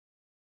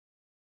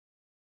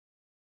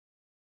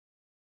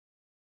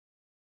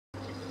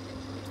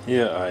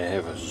Here I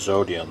have a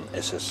Zodion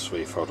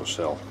SS3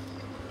 photocell. So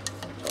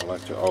I'd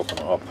like to open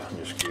up. I'm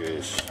just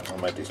curious. I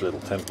made these little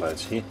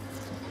templates here.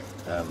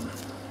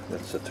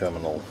 That's the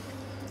terminal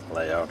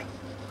layout.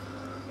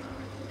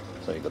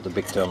 So you've got the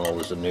big terminal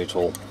is the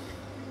neutral,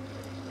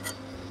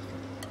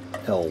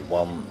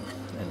 L1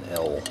 and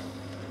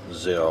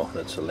L0.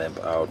 That's a lamp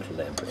out,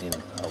 lamp in,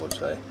 I would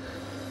say.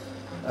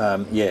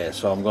 Yeah,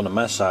 so I'm going to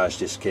massage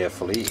this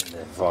carefully in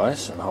the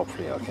vise, and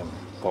hopefully I can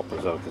pop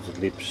this out, because the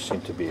lips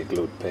seem to be a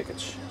glued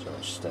package, so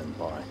stand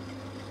by.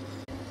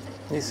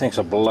 These things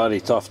are bloody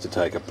tough to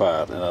take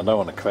apart, and I don't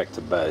want to crack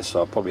the base,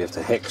 so I'll probably have to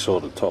hacksaw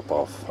the top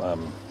off.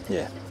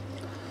 Yeah,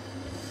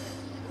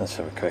 let's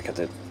have a crack at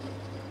it.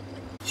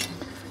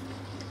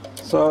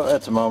 So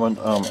at the moment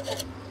I'm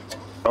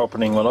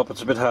opening one up.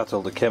 It's a bit hard to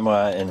hold the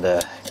camera and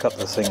cut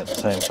the thing at the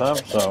same time,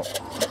 so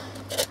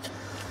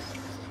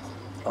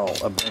I'll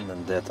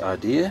abandon that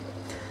idea.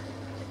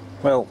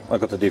 Well, I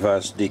got the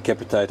device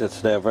decapitated.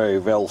 They're very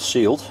well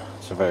sealed.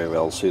 It's a very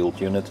well sealed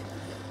unit.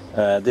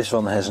 This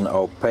one has an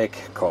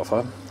opaque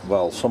cover,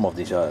 while some of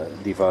these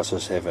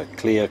devices have a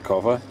clear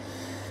cover.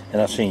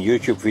 And I've seen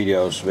YouTube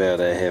videos where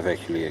they have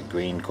actually a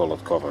green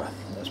colored cover.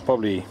 It's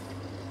probably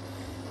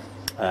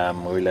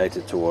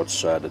related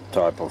towards the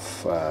type of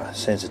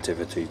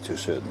sensitivity to a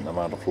certain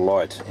amount of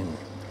light in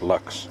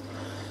lux.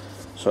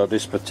 So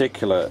this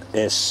particular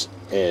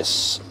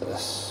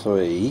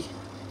SS3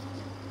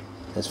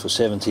 is for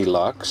 70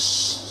 lux,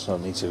 so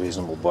it needs a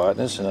reasonable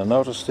brightness. And I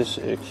noticed this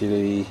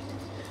actually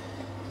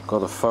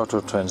got a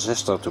photo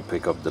transistor to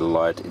pick up the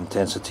light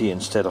intensity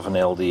instead of an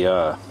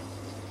LDR.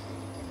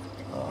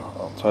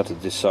 I'll try to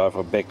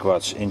decipher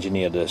backwards,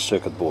 engineer the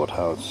circuit board,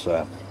 how it's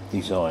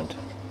designed.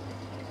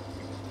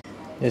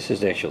 This is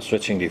the actual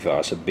switching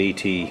device, a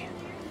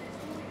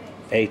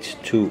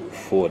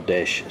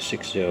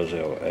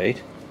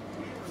BT824-6008.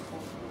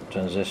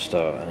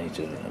 Transistor, I need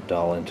to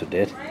dial into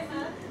that.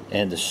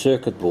 And the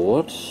circuit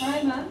board.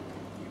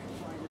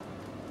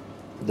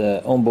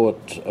 The onboard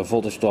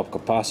voltage drop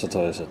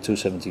capacitor is at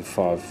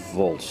 275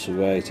 volts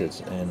rated,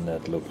 and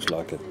that looks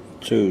like a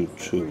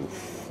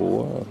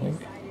 224, I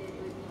think.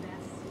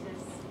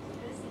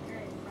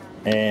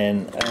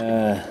 And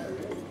a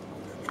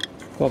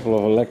couple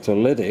of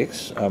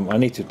electrolytics. I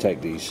need to take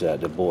these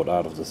the board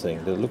out of the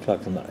thing. They look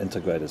like an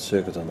integrated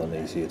circuit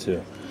underneath here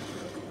too.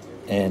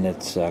 And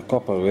it's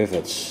copper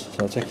rivets,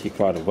 so it's actually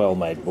quite a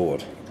well-made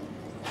board.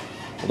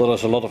 Although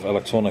there's a lot of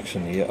electronics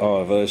in here.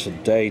 Oh, there's a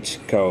date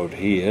code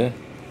here,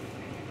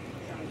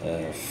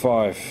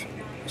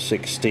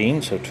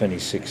 5/16, so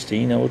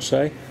 2016 I would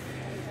say.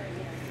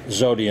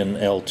 Zodion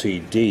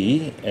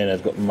Ltd, and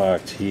it got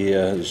marked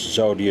here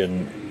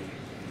Zodion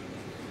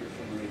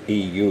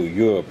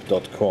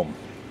Europe.com.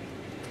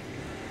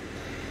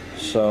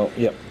 So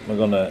yeah, we're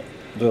gonna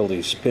drill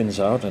these pins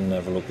out and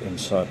have a look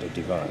inside the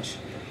device.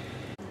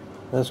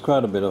 There's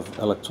quite a bit of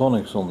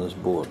electronics on this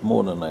board,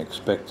 more than I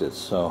expected.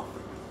 So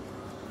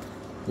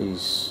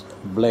these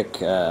black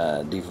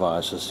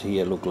devices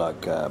here look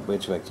like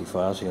bridge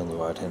rectifiers here on the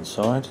right hand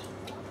side,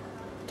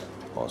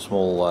 or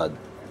small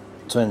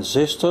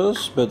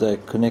transistors, but they're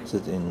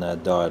connected in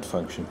diode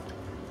function.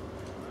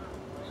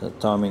 So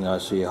timing, I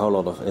see a whole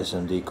lot of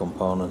SMD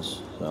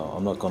components, so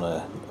I'm not going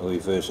to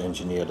reverse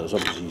engineer. There's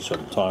obviously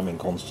some timing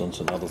constants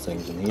and other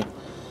things in here.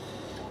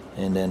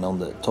 And then on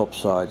the top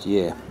side,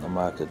 yeah, I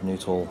marked it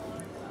neutral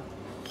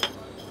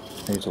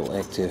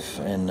active,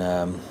 and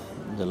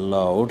the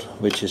load,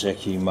 which is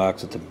actually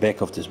marked at the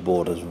back of this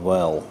board as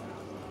well.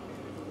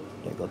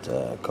 They got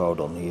a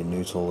code on here,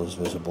 neutral is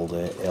visible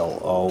there,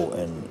 LO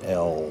and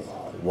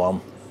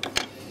L1.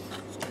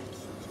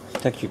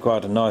 It's actually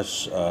quite a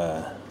nice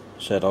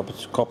setup.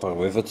 It's copper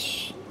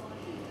rivets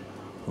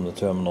from the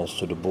terminals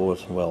to the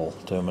board, well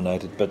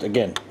terminated. But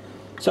again,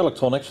 it's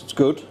electronics, it's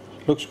good,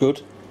 looks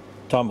good.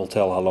 Time will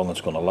tell how long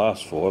it's going to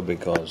last for,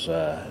 because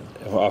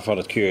I found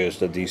it curious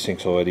that these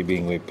things are already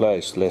being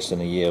replaced, less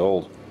than a year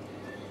old.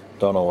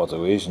 Don't know what the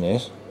reason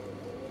is.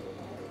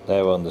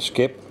 They were on the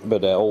skip,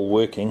 but they're all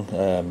working.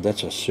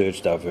 That's a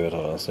surge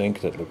diverter, I think.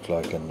 That looks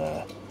like an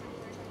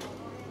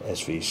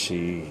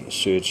SVC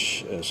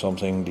surge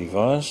something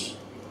device.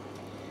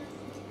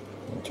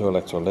 And two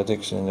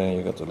electrolytics, and then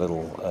you got the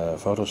little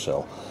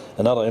photocell.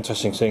 Another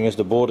interesting thing is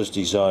the board is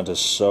designed as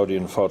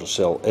Zodion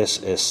Photocell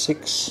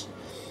SS6.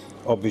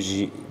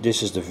 Obviously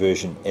this is the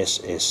version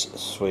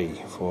SS3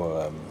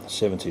 for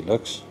 70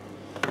 lux.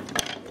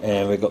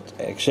 And we got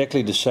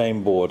exactly the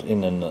same board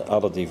in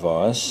another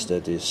device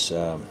that is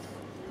the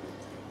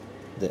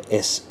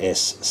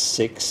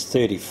SS6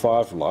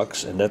 35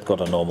 lux, and that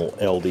got a normal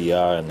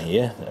LDR in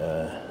here,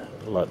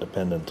 light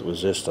dependent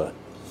resistor.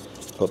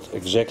 Got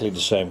exactly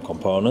the same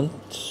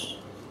components.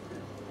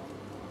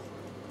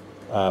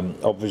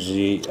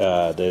 Obviously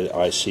the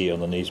IC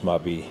underneath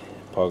might be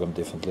programmed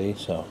differently,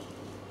 so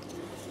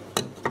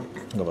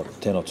about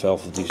 10 or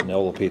 12 of these, and they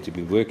all appear to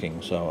be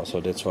working, so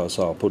that's why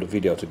I'll put a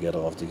video together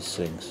of these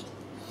things.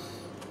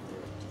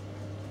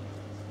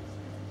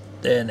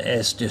 Then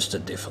as just a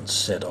different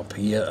setup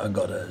here, I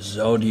got a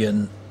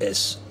Zodion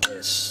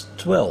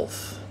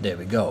SS12, there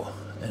we go,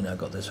 and I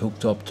got this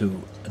hooked up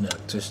to an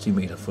electricity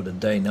meter for the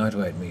day-night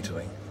rate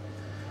metering.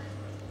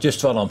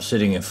 Just while I'm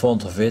sitting in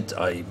front of it,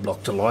 I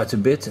blocked the light a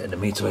bit and the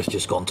meter has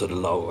just gone to the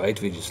low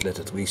rate. We just let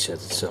it reset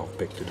itself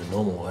back to the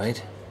normal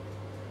rate.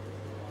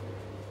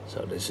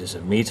 So this is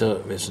a meter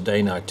with a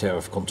day-night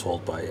tariff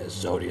controlled by a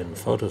Zodion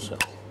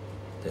Photocell.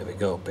 There we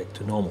go, back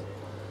to normal.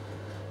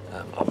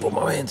 I'll put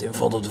my hand in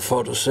front of the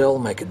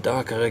photocell, make it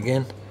darker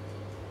again,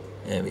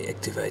 and we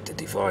activate the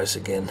device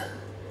again.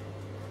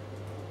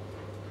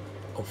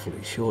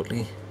 Hopefully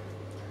shortly.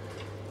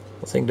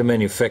 I think the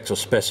manufacturer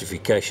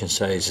specification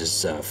says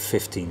it's a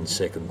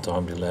 15-second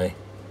time delay.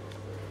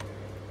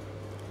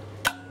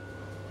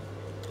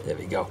 There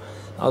we go.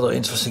 Other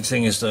interesting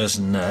thing is there's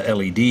an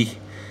LED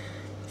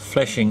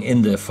flashing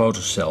in the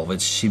photocell,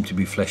 which seems to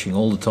be flashing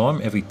all the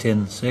time, every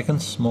 10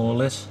 seconds more or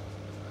less.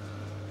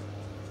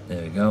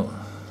 There we go.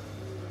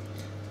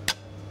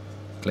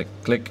 Click,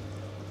 click.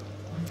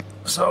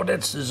 So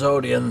that's the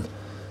Zodion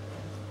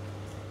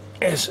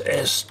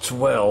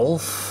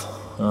SS12.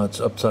 Oh, it's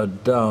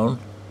upside down.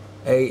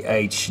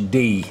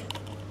 AHD.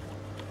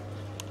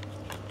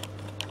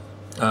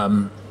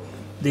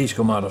 These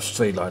come out of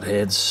streetlight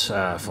heads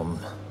from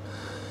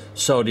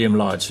sodium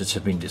lights which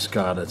have been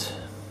discarded.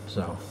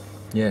 So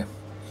yeah,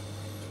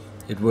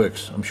 it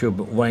works. I'm sure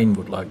Wayne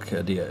would like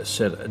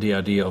the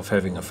idea of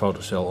having a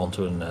photocell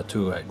onto a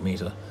 2-rate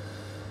meter.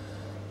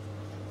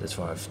 That's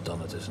why I've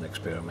done it as an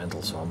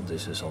experimental one.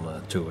 This is on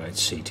a 2-rate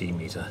CT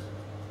meter.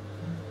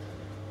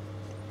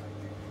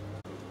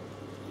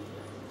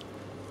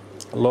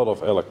 A lot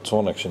of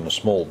electronics in a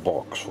small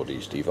box for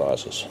these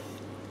devices.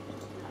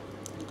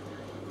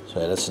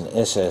 So that's an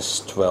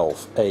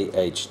SS12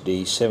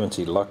 AHD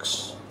 70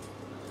 lux,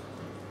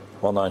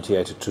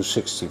 198 to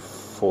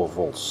 264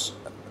 volts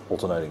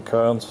alternating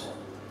current,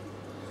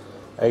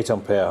 8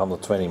 ampere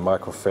 120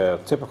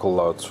 microfarad, typical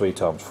load 3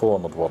 times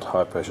 400 watt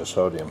high pressure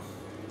sodium.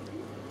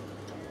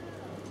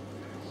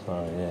 So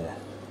yeah,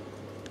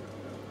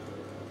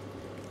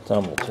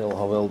 time will tell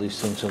how well these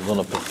things are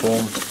going to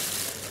perform.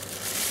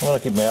 I'm going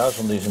to keep my eyes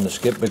on these in the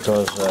skip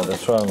because they're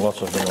throwing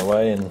lots of them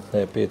away and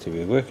they appear to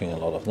be working, a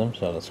lot of them,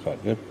 so that's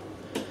quite good.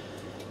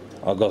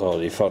 I've got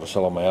already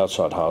photocell on my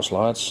outside house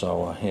lights,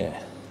 so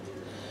yeah,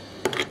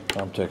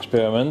 time to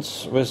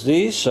experiment with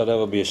these. So there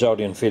will be a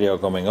Zodion video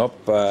coming up.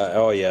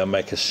 Oh yeah,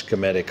 make a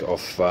schematic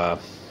of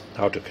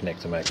how to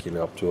connect them actually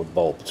up to a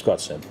bulb. It's quite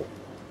simple.